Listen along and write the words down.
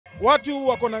watu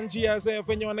wako na njia za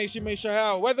venye wanaishi maisha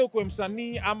yao, whether uko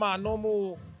msanii ama a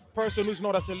normal person who's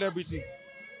not a celebrity.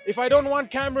 If I don't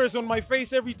want cameras on my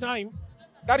face every time,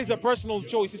 that is a personal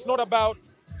choice. It's not about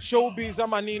showbiz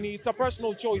ama nini. It's a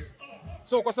personal choice.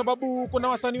 So kwa sababu kuna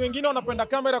wasanii wengine wanapenda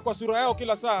kamera kwa sura yao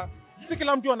kila saa, si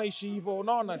kila mtu anaishi hivyo,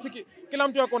 unaona? Kila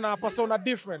mtu ako na persona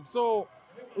different. So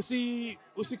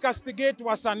castigate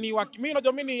wasanii wa mimi,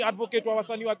 unajua mimi ni advocate wa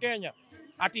wasanii wa Kenya.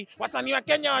 Ati wasanii wa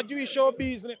Kenya hawajui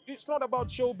showbiz. It's not about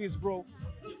showbiz, bro.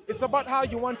 It's about how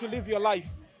you want to live your life.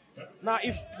 Now,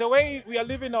 if the way we are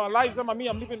living our lives, I'm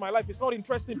living my life, it's not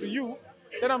interesting to you,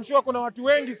 then I'm sure kuna watu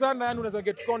wengi sana yani unaweza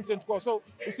get content kwa. So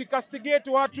castigate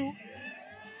watu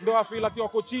ndo afeel ati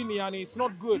wako chini, yani it's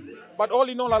not good. But all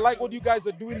in all, I like what you guys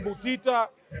are doing. Butita,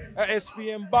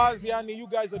 SPM Buzz, yani you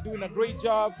guys are doing a great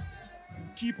job.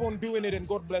 Keep on doing it and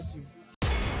God bless you.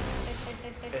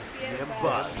 SPM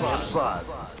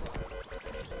Buzz.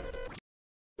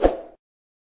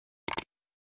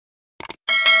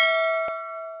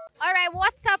 Alright,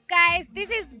 what's up guys? This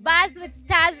is Buzz with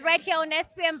Stars right here on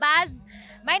SPM Buzz.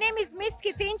 My name is Miss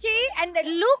Kithinchi and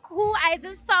look who I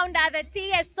just found at the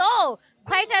TSO.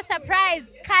 Quite a surprise,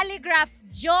 Khaligraph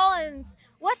Jones.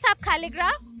 What's up,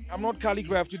 Khaligraph? I'm not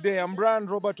Khaligraph today, I'm Brian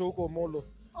Robert Okomolo.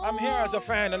 Oh. I'm here as a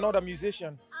fan and not a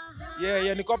musician.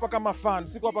 Yeah, niko hapa kama fan,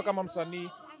 siko hapa kama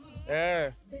msanii.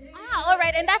 Yeah. All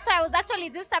right, and that's why I was actually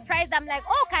just surprised. I'm like,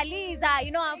 oh, Khali is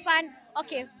a fan.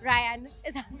 Okay, Ryan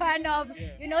is a fan of,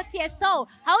 TSO.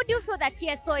 How do you feel that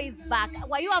TSO is back?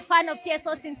 Were you a fan of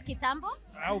TSO since Kitambo?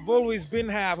 I've always been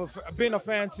a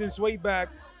fan since way back.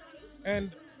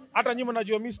 And hata nyuma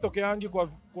najua mimi sitokeangi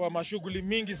kwa mashughuli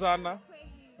mingi sana.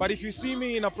 But if you see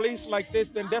me in a place like this,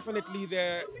 then definitely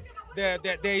there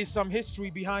is some history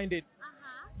behind it.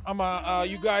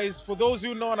 You guys, for those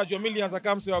who know, najua millions that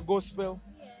comes to our gospel.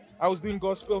 I was doing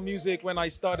gospel music when I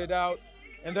started out,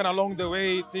 and then along the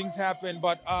way things happen.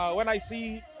 But when I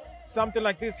see something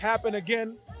like this happen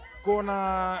again,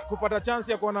 kupata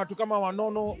chance ya kuona watu kama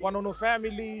Wanono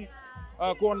family,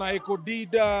 kuona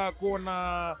Ekodida,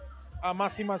 kuona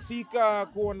Masimasika,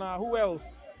 kuona who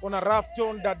else? Kuona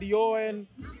Rafton, Daddy Owen,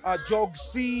 Jog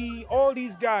C, all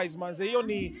these guys, man.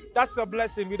 That's a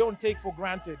blessing we don't take for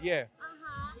granted, yeah.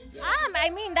 I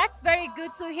mean, that's very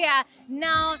good to hear.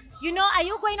 Now, are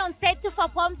you going on stage to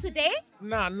perform today?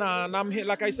 Nah. I'm here,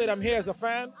 like I said, I'm here as a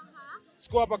fan.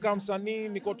 Siko hapa kama msanii,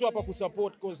 niko tu hapa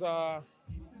kusupport because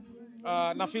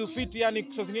na feel fit,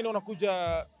 yani saa zingine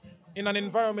unakuja in an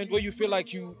environment where you feel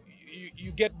like you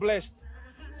get blessed.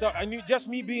 So just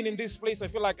me being in this place, I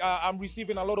feel like I'm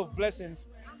receiving a lot of blessings,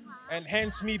 and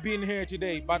hence me being here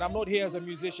today. But I'm not here as a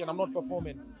musician. I'm not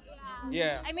performing.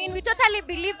 Yeah. I mean, we totally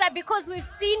believe that because we've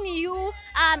seen you,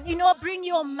 bring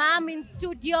your mom in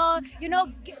studio,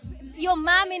 your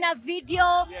mom in a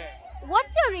video. Yeah.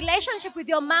 What's your relationship with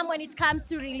your mom when it comes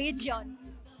to religion?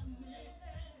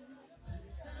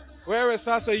 Whereas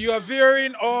Sasa, you are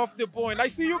veering off the point. I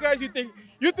see you guys, you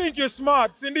think you're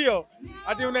smart, Cindy.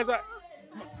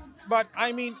 But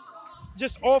I mean,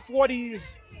 just off what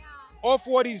is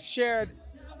shared,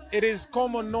 it is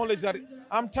common knowledge that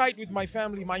I'm tight with my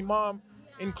family, my mom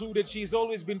included. She's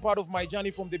always been part of my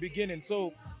journey from the beginning.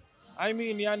 So, I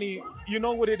mean, Yani, you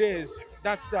know what it is.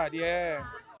 That's that, yeah. Would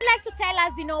you like to tell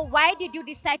us, why did you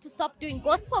decide to stop doing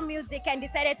gospel music and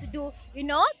decided to do,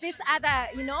 this other,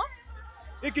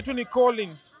 Ikitu ni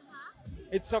calling.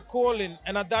 It's a calling.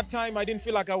 And at that time, I didn't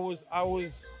feel like I was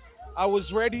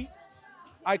ready.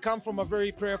 I come from a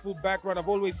very prayerful background. I've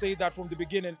always said that from the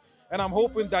beginning. And I'm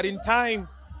hoping that in time,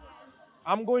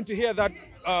 I'm going to hear that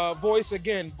voice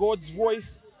again, God's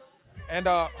voice. And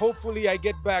hopefully I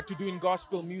get back to doing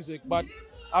gospel music. But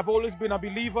I've always been a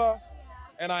believer,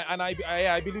 and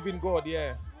I believe in God,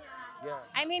 yeah.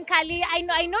 I mean, Khali, I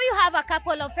know you have a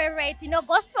couple of favorites,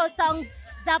 gospel songs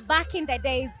that back in the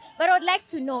days. But I would like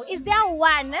to know, is there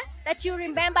one that you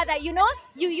remember that,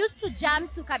 you used to jam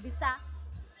to kabisa?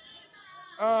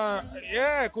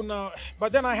 Yeah,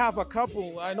 but then I have a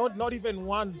couple. I know not even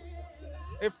one.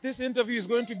 If this interview is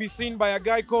going to be seen by a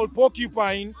guy called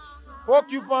Porcupine,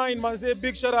 Manze,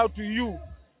 big shout out to you.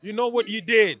 You know what you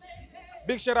did.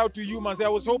 Big shout out to you, Manze. I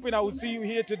was hoping I would see you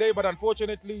here today, but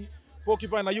unfortunately,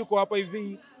 Porcupine Ayuko hapa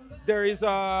hivi. There's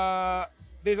a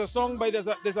song by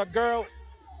there's a girl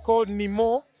called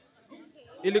Nimo.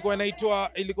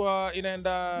 Ilikuwa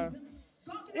inaenda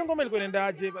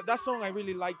but that song I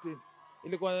really liked it.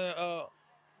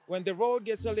 When the road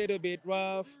gets a little bit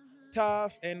rough,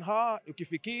 tough and hard,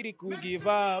 ukifikiri ku give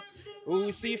up,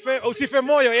 usife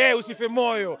moyo, yeah, usife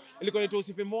moyo. Ilikuwa inaitwa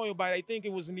usife moyo, but I think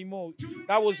it was Nemo.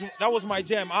 That was my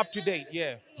jam, up to date,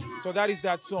 yeah. So that is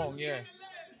that song, yeah.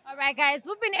 All right, guys,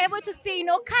 we've been able to see,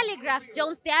 Khaligraph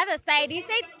Jones, the other side. He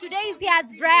said today is here as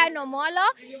Brian Omolo,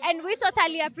 and we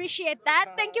totally appreciate that.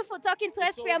 Thank you for talking to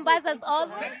SPM Buzz as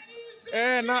always.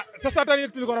 Sasa hata nini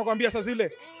tulikuwa nakwambia sasa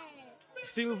zile.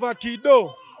 Silver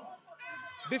Kido,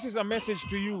 this is a message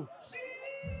to you.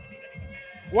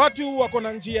 Watu wako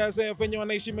na njia za venye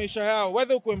wanaishi maisha yao,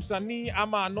 whether uko msanii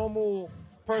ama a normal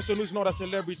person who's not a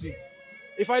celebrity.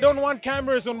 If I don't want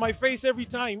cameras on my face every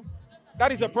time,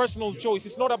 that is a personal choice.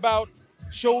 It's not about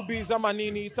showbiz ama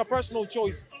nini. It's a personal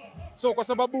choice. So kwa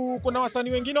sababu kuna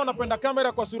wasanii wengine wanapenda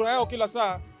kamera kwa sura yao kila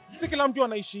saa, si kila mtu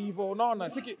anaishi hivyo,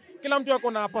 unaona? Kila mtu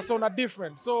ako na persona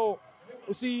different. So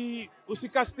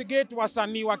castigate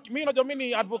wasanii wa mimi, unajua mimi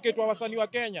ni advocate wa wasanii wa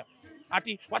Kenya.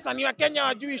 Ati wasanii wa Kenya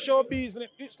hawajui showbiz.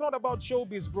 It's not about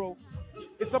showbiz, bro.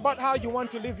 It's about how you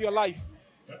want to live your life.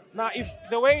 Now, if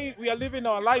the way we are living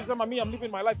our lives, I'm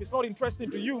living my life, it's not interesting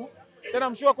to you, then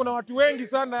I'm sure kuna watu wengi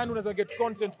sana yani unaweza get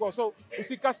content kwa. So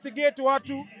castigate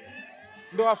watu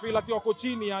ndo afeel ati wako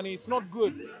chini, yani it's not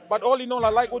good. But all in all,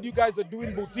 I like what you guys are doing.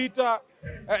 Butita,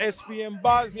 SPM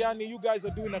Buzz, yani you guys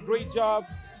are doing a great job.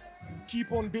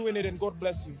 Keep on doing it and God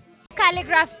bless you.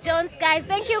 Khaligraph Jones, guys.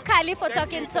 Thank you, Khali, for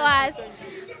talking to us.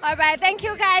 All right, thank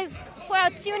you guys for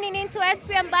tuning in to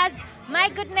SPM Buzz. My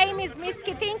good name is Miss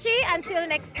Kithinchi. Until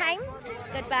next time,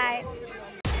 goodbye.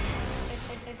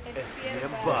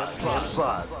 SPM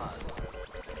Buzz.